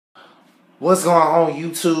What's going on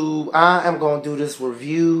YouTube? I am going to do this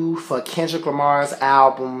review for Kendrick Lamar's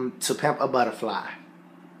album To Pimp a Butterfly.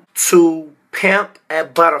 To Pimp a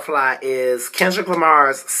Butterfly is Kendrick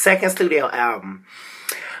Lamar's second studio album.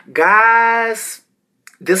 Guys,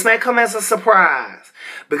 this may come as a surprise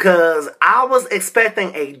because I was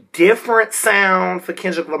expecting a different sound for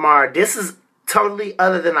Kendrick Lamar. This is totally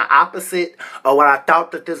other than the opposite of what I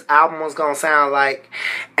thought that this album was going to sound like.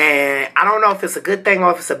 And I don't know if it's a good thing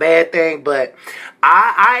or if it's a bad thing, but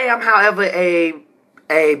I am, however, a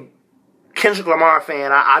Kendrick Lamar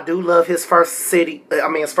fan. I do love his first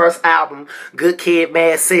album, Good Kid,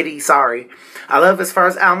 M.A.A.d City. Sorry. I love his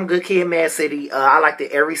first album, Good Kid, M.A.A.d City. I liked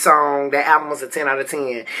it every song. That album was a 10 out of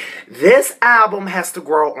 10. This album has to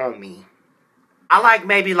grow on me. I like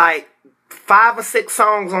maybe like 5 or 6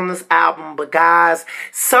 songs on this album, but guys,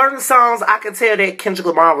 certain songs I can tell that Kendrick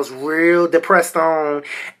Lamar was real depressed on,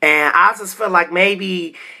 and I just feel like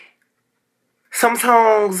maybe some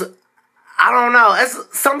songs, I don't know,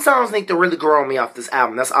 some songs need to really grow me off this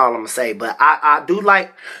album. That's all I'm gonna say. But I do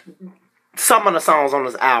like some of the songs on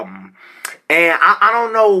this album. And I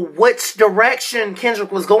don't know which direction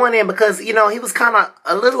Kendrick was going in because, you know, he was kind of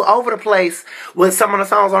a little over the place with some of the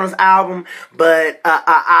songs on his album. But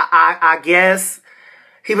I guess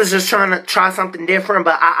he was just trying to try something different.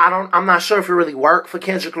 But I'm not sure if it really worked for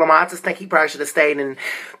Kendrick Lamar. I just think he probably should have stayed in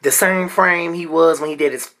the same frame he was when he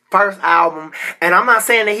did his first album. And I'm not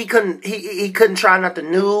saying that he couldn't try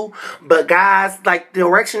nothing new, but guys, like the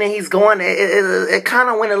direction that he's going, it kind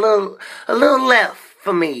of went a little left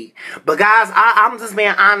for me. But guys, I'm just being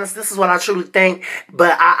honest. This is what I truly think.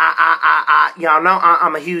 But y'all know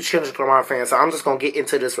I'm a huge Kendrick Lamar fan, so I'm just gonna get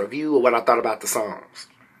into this review of what I thought about the songs.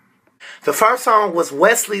 The first song was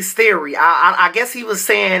Wesley's Theory. I guess he was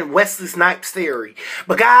saying Wesley Snipes' Theory.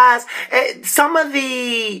 But guys, some of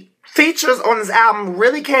the features on this album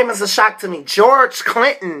really came as a shock to me. George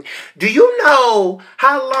Clinton. Do you know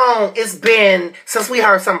how long it's been since we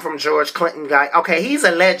heard something from George Clinton? Guy? Okay, he's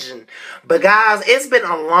a legend. But guys, it's been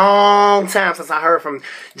a long time since I heard from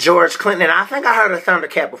George Clinton. And I think I heard of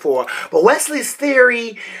Thundercat before. But Wesley's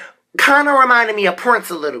Theory kind of reminded me of Prince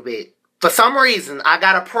a little bit. For some reason, I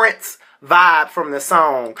got a Prince vibe from the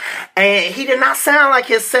song. And he did not sound like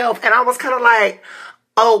himself. And I was kind of like,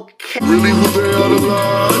 okay. Really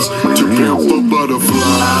to pimp a butterfly.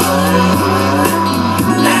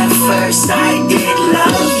 At first I did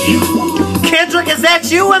love you. Kendrick, is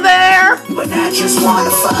that you in there? But I just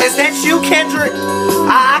wanna fuck. Is that you, Kendrick?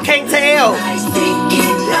 I can't tell.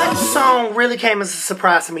 That song really came as a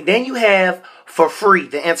surprise to me. Then you have For Free,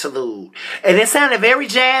 the interlude. And it sounded very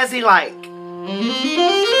jazzy, like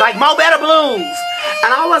m.A.A.d blues.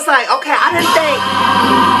 And I was like, okay, I didn't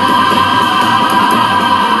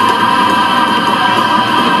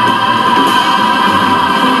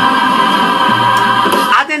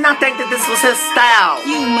think that this was his style.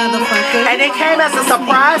 You motherfucker. And it came as a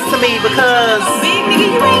surprise to me because big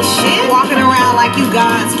nigga, you ain't shit. Walking around like you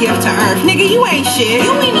God's gift to earth. Nigga, you ain't shit.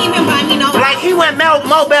 You ain't even buy me no. Like he went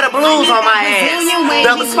m.A.A.d blues on my ass.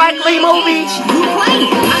 The Spike Lee movie. You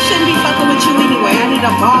playing. I shouldn't be fucking with you anyway. I need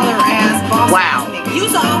a baller ass boss. Wow.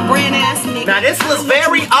 You's an off-brand ass nigga. Now this was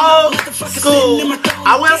very old school.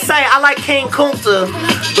 I will say I like King Kunta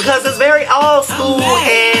because it's very old school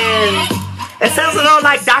and it sounds a little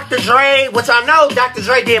like Dr. Dre, which I know Dr.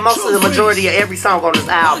 Dre did most of the majority of every song on this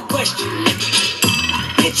album.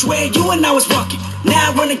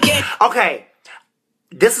 Okay,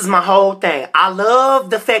 this is my whole thing. I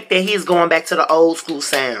love the fact that he's going back to the old school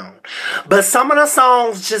sound. But some of the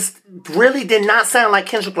songs just really did not sound like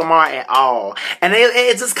Kendrick Lamar at all. And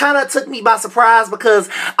it just kind of took me by surprise because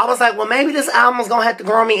I was like, well, maybe this album's going to have to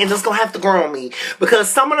grow on me and it's going to have to grow on me. Because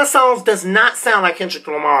some of the songs does not sound like Kendrick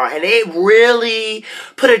Lamar. And it really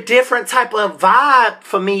put a different type of vibe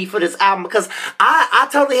for me for this album. Because I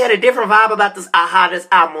totally had a different vibe about this, how this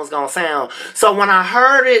album was going to sound. So when I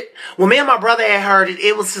heard it, when me and my brother had heard it,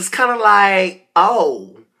 it was just kind of like, oh,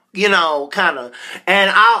 you know, kind of.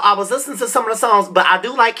 And I was listening to some of the songs, but I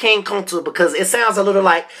do like King Kunta because it sounds a little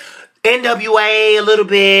like NWA, a little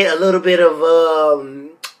bit of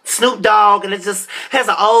Snoop Dogg, and it just has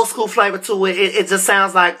an old school flavor to it. It just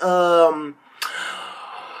sounds like it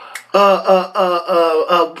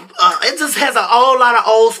just has a whole lot of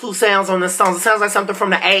old school sounds on this song. It sounds like something from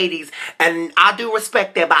the 80s, and I do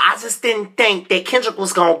respect that, but I just didn't think that Kendrick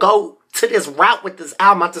was gonna go to this route with this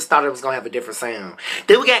album. I just thought it was gonna have a different sound.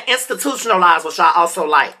 Then we got Institutionalized, which I also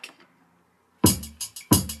like.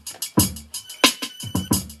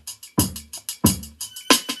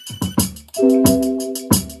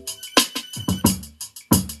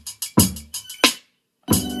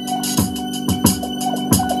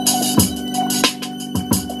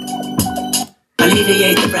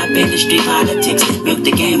 Alleviate the rap industry politics. Milk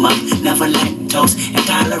the game up. Never lactose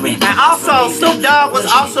intolerant. And also, Snoop Dogg was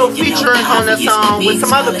also featuring on the song with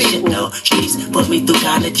some other people. Streets put me through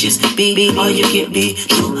colleges. Be all you can be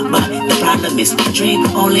true, but the problem is a dream,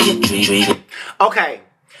 only a dream. Okay,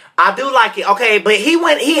 I do like it. Okay, but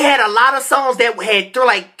he had a lot of songs that had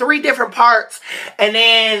like 3 different parts, and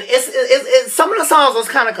then it's some of the songs was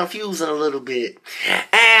kind of confusing a little bit. And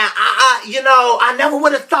I never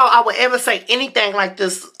would have thought I would ever say anything like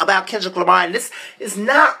this about Kendrick Lamar. And this is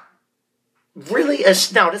not really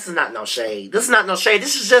this is not no shade. This is not no shade.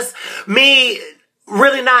 This is just me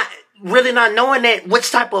really not knowing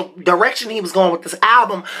which type of direction he was going with this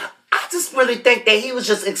album. I just really think that he was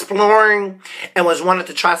just exploring and was wanting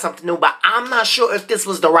to try something new, but I'm not sure if this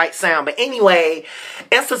was the right sound. But anyway,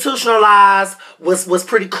 Institutionalized was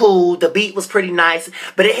pretty cool. The beat was pretty nice,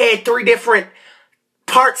 but it had 3 different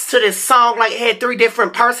parts to this song. Like, it had 3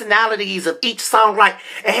 different personalities of each song. Like,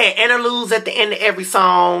 it had interludes at the end of every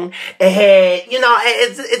song. It had,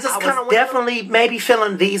 it just kind of definitely maybe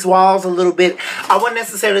feeling These Walls a little bit. I wouldn't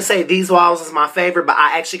necessarily say These Walls is my favorite, but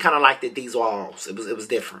I actually kind of liked it, These Walls. It was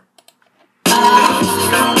different.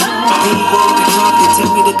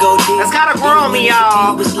 It's gotta grow on me,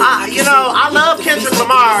 y'all. I love Kendrick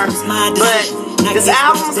Lamar, but this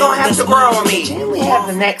album's gonna have to grow on me. Then we have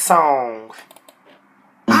the next song,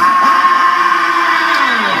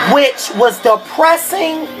 which was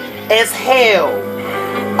depressing as hell.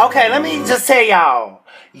 Okay, let me just tell y'all,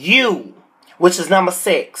 You, which is number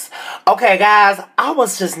 6. Okay, guys, I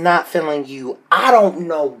was just not feeling You. I don't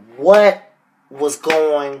know what was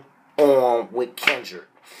going on with Kendrick,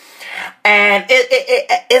 and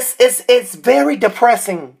it's very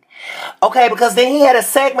depressing. Okay, because then he had a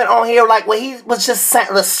segment on here like where he was just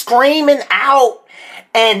screaming out.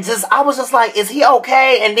 And I was just like, is he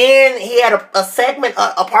okay? And then he had a segment,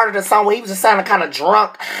 a part of the song where he was just sounding kind of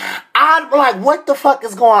drunk. I'm like, what the fuck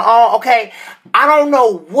is going on? Okay, I don't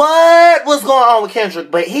know what was going on with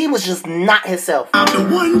Kendrick, but he was just not himself. The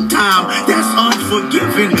one time, that's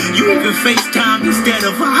unforgiving. You even FaceTime instead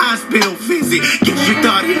of a hospital visit. Guess you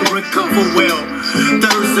thought he'd recover well.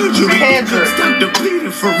 Third surgery, Kendrick. Stop the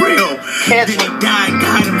bleeding for real. Kendrick. Then he died,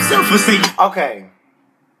 got himself a say. Okay.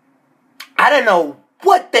 I didn't know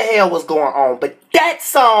what the hell was going on, but that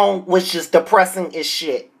song was just depressing as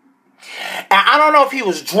shit. And I don't know if he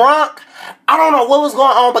was drunk. I don't know what was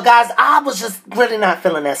going on, but guys, I was just really not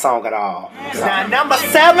feeling that song at all. Now, number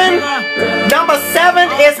 7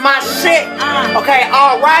 is my shit. Okay,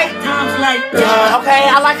 Alright. Okay,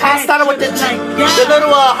 I like how I started with the little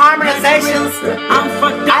harmonizations.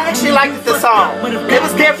 I actually liked this song. It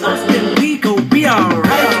was different. We gon' be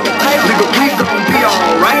alright. Nigga, we gon' be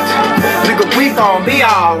alright. Nigga, we gon' be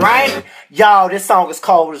alright. Y'all, this song is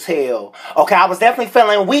cold as hell. Okay, I was definitely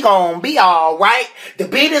feeling we gon' be alright. The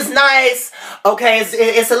beat is nice. Okay,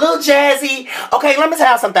 it's a little jazzy. Okay, let me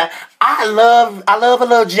tell you something. I love a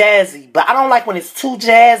little jazzy, but I don't like when it's too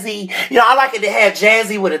jazzy. I like it to have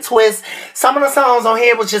jazzy with a twist. Some of the songs on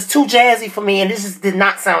here was just too jazzy for me, and this just did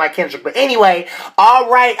not sound like Kendrick. But anyway,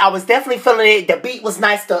 Alright, I was definitely feeling it. The beat was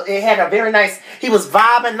nice. It had a very nice, he was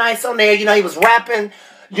vibing nice on there. He was rapping.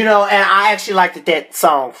 And I actually liked that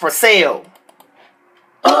song, For Sale.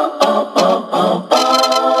 Like,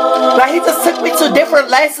 he just took me to different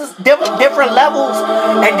levels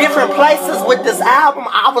and different places with this album.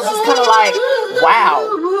 I was just kind of like, wow.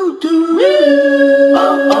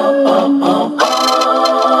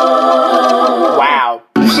 Wow.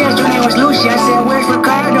 You said your name was Lucy. I said, where's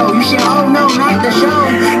Ricardo? You said, oh no, not the show.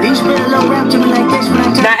 Then you spit a little rap to me like this when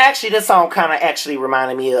I Now, actually, this song kind of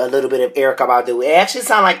reminded me a little bit of Erykah Badu. It actually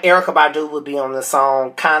sounded like Erykah Badu would be on the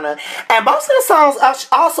song, kind of. And most of the songs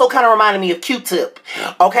also kind of reminded me of Q-Tip.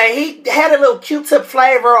 Okay, he had a little Q-Tip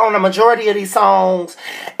flavor on the majority of these songs.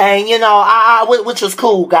 And, which was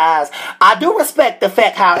cool, guys. I do respect the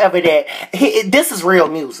fact, however, that this is real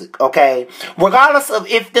music, okay? Regardless of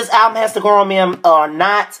if this album has to grow on me or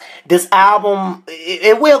not, this album,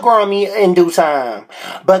 it will grow on me in due time.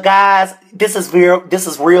 But, guys, this is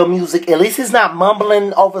real music. At least he's not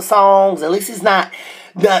mumbling over songs. At least he's not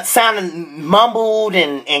sounding mumbled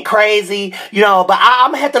and crazy, but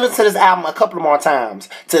I'm gonna have to listen to this album a couple more times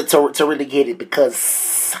to really get it,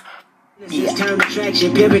 because It's time to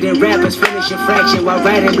traction, pivot and rappers finish a fraction while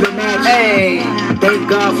writing match. Hey. Thank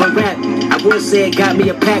God for rap. I would say it got me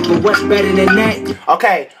a pack, but what's better than that?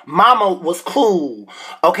 Okay, Mama was cool.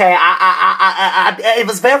 Okay, it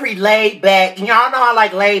was very laid back. Y'all know I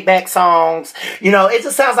like laid back songs. You know, it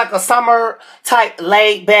just sounds like a summer type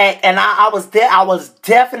laid back, and I was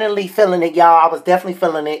definitely feeling it, y'all. I was definitely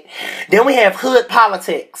feeling it. Then we have Hood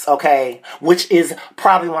Politics, okay, which is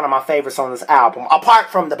probably one of my favorites on this album,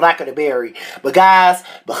 apart from the Black of the Berry. But guys,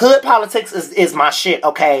 the Hood Politics is my shit,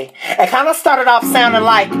 okay. It kind of started off sounding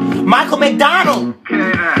like Michael McDonald.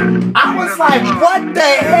 I was like, what the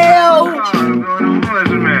hell?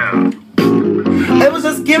 It was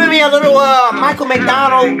just giving me a little Michael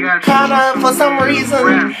McDonald kind of for some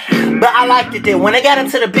reason. But I liked it then. When they got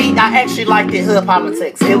into the beat, I actually liked it, Hood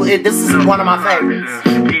Politics. This is one of my favorites.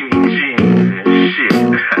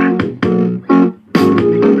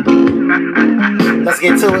 Let's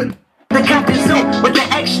get to it. The Captain Zoo with the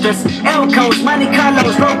extras, Elcos, Monte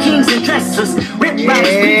Carlos, Roll Kings and dressers, Rip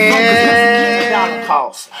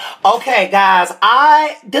Cost. Okay, guys,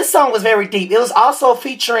 this song was very deep. It was also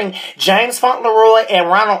featuring James Funk Leroy and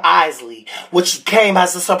Ronald Isley, which came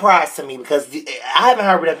as a surprise to me because I haven't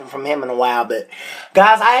heard anything from him in a while. But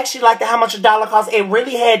guys, I actually liked How Much a Dollar Costs. It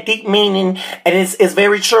really had deep meaning, and it's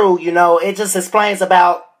very true. You know, it just explains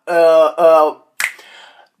about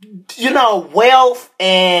you know, wealth,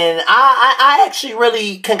 and I actually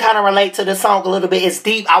really can kind of relate to this song a little bit. It's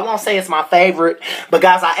deep. I won't say it's my favorite, but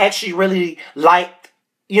guys, I actually really liked,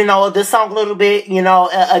 you know, this song a little bit. You know,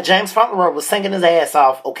 James Fauntleroy was singing his ass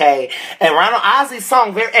off, okay, and Ronald Isley's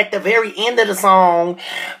song at the very end of the song.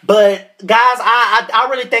 But guys, I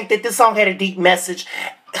really think that this song had a deep message.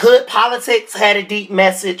 Hood Politics had a deep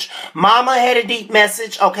message. Mama had a deep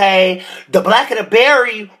message, okay. The Black of the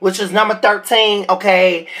Berry, which is number 13,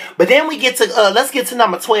 okay. But then we get to, let's get to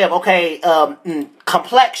number 12, okay.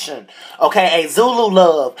 Complexion, okay. A Zulu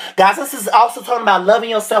Love. Guys, this is also talking about loving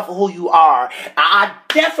yourself for who you are. I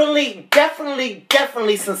definitely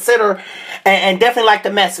consider and definitely like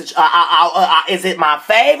the message. Is it my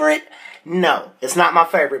favorite? No, it's not my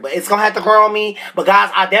favorite, but it's going to have to grow on me. But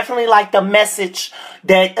guys, I definitely like the message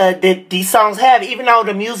that these songs have, even though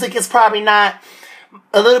the music is probably not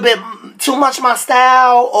a little bit too much my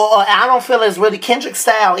style, or I don't feel it's really Kendrick's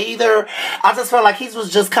style either. I just feel like he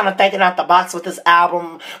was just kind of thinking out the box with this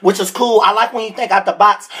album, which is cool. I like when you think out the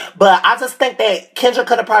box, but I just think that Kendrick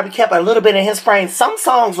could have probably kept a little bit in his frame. Some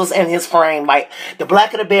songs was in his frame, like The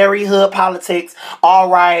Black of the Berry, Hood Politics,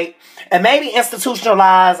 Alright, and maybe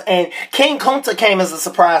Institutionalized, and King Kunta came as a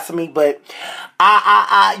surprise to me, but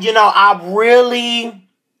you know, I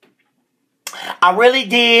really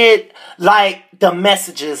did like the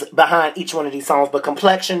messages behind each one of these songs. But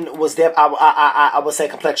Complexion was I would say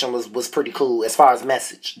Complexion was pretty cool as far as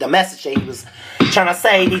message. The message that he was trying to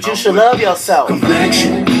say that you should love yourself.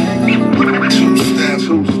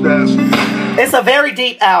 It's a very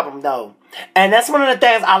deep album though. And that's one of the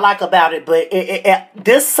things I like about it. But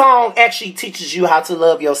this song actually teaches you how to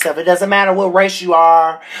love yourself. It doesn't matter what race you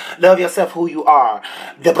are. Love yourself who you are.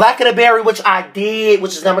 The Black of the Berry, which I did,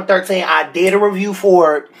 which is number 13, I did a review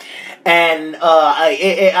for it. And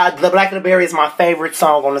The Black of the Berry is my favorite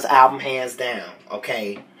song on this album, hands down.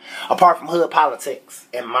 Okay? Apart from Hood Politics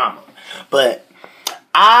and Mama. But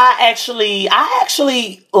I actually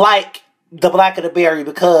like The Black of the Berry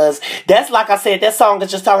because that's, like I said, that song is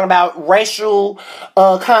just talking about racial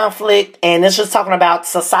conflict, and it's just talking about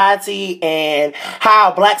society and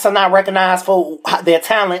how blacks are not recognized for their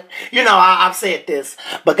talent. You know, I've said this.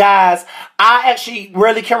 But guys, I actually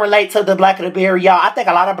really can relate to The Black of the Berry, y'all. I think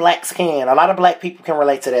a lot of blacks can. A lot of black people can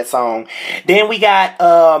relate to that song. Then we got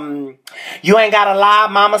You Ain't Gotta Lie,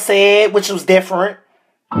 Mama Said, which was different.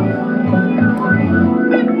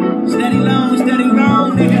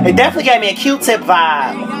 It definitely gave me a Q-Tip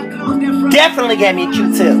vibe. Definitely gave me a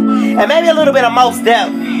Q-Tip. And maybe a little bit of Mos Def.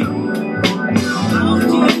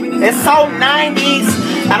 It's so 90s.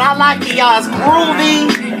 And I like it, y'all. It's groovy.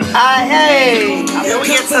 Hey. Then we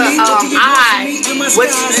get to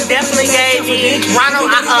which definitely gave me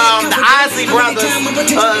Ronald, the Isley brothers,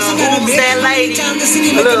 Who's That Lady,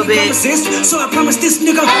 a little bit. So I promise this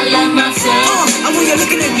nigga I love myself. And when you're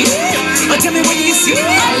looking at me, tell me what you see.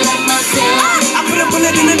 I love myself. I put a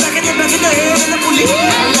bullet in the back of the head and the bullet.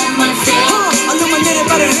 I love myself. Illuminated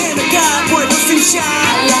by the hand of God, boy, don't seem shy.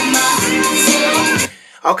 I love myself.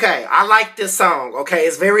 Okay, I like this song. Okay,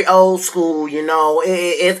 it's very old school, you know.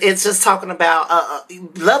 It's just talking about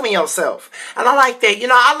loving yourself. And I like that. You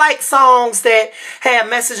know, I like songs that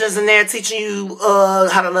have messages in there teaching you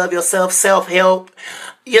how to love yourself, self-help.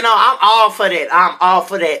 You know, I'm all for that. I'm all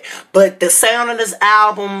for that. But the sound of this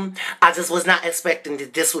album, I just was not expecting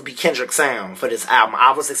that this would be Kendrick's sound for this album.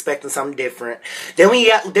 I was expecting something different. Then we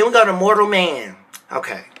go to Mortal Man.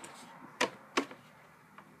 Okay.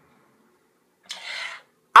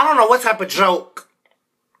 I don't know what type of joke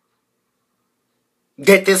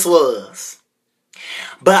that this was.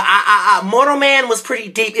 But Mortal Man was pretty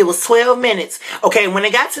deep. It was 12 minutes. Okay, when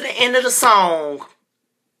it got to the end of the song,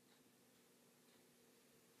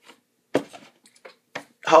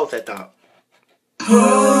 hold that thought.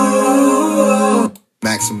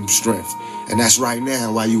 Maximum strength. And that's right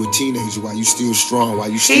now, while you a teenager, while you still strong, while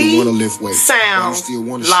you still want to lift weights, while you still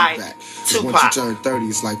want to like shoot back. Because once you turn 30,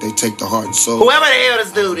 it's like they take the heart and soul. Whoever the hell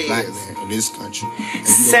this dude black is. man in this country.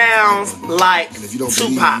 Sounds like and if you don't Tupac.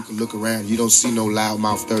 believe me, you can look around. You don't see no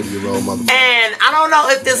loudmouth 30-year-old motherfucker. And I don't know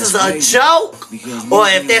if this is a joke, or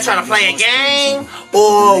if they're trying to play a game,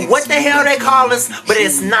 or what the hell they call this, but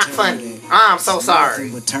it's not funny. I'm so sorry.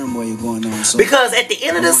 Because at the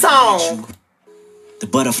end of the song, the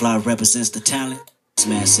butterfly represents the talent,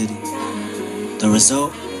 M.A.A.d city. The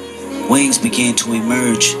result, wings begin to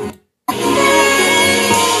emerge.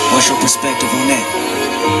 What's your perspective on that?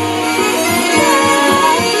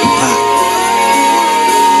 Pop.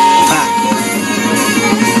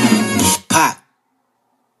 Pop.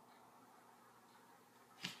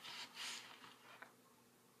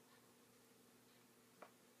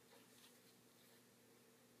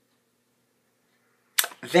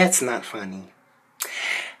 that's not funny.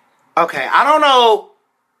 Okay, I don't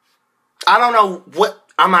know what,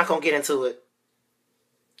 I'm not gonna get into it.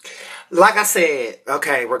 Like I said,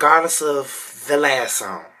 okay, regardless of the last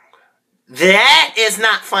song, that is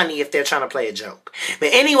not funny if they're trying to play a joke. But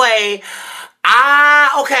anyway,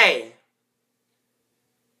 okay.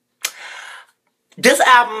 This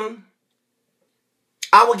album,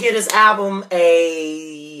 I would give this album an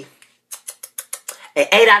 8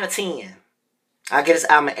 out of 10. I give this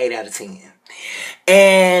album an 8 out of 10.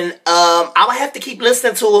 And I would have to keep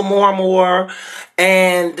listening to it more and more.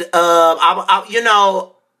 And I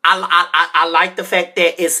like the fact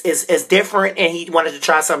that it's different, and he wanted to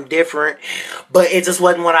try something different, but it just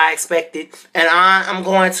wasn't what I expected. And I'm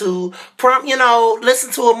going to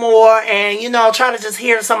listen to it more, and try to just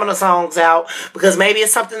hear some of the songs out, because maybe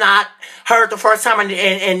it's something I heard the first time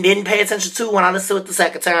and didn't pay attention to when I listened to it the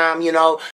second time.